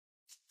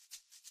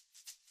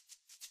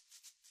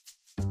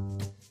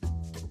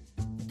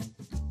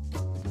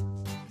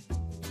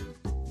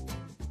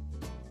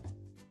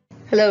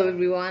Hello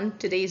everyone,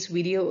 today's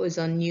video is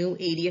on new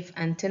ADF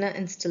antenna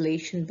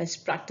installation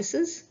best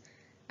practices.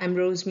 I'm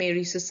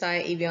Rosemary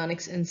Sosai,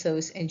 Avionics and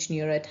Service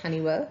Engineer at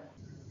Honeywell.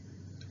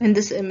 In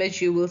this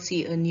image you will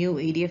see a new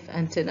ADF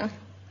antenna.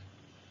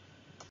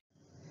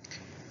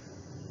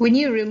 When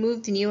you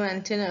remove the new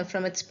antenna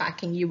from its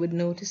packing, you would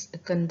notice a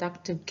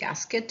conductive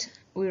gasket.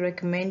 We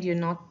recommend you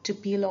not to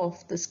peel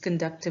off this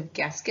conductive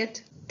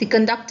gasket. The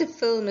conductive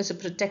film is a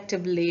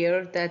protective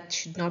layer that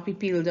should not be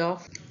peeled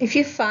off. If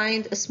you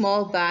find a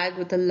small bag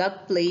with a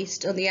lug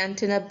placed on the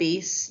antenna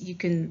base, you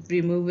can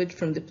remove it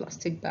from the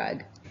plastic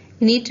bag.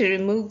 You need to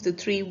remove the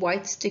 3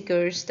 white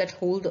stickers that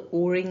hold the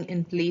O-ring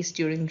in place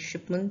during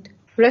shipment.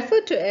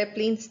 Refer to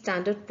airplane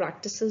standard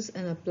practices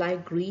and apply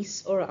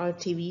grease or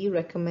RTV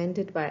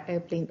recommended by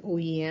airplane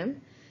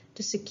OEM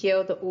to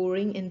secure the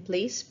O-ring in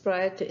place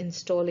prior to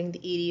installing the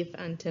ADF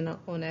antenna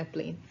on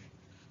airplane.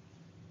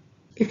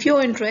 If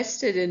you're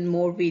interested in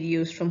more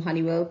videos from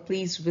Honeywell,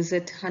 please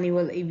visit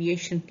Honeywell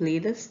Aviation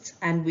playlists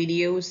and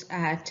videos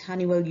at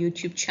Honeywell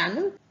YouTube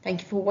channel.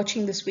 Thank you for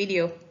watching this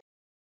video.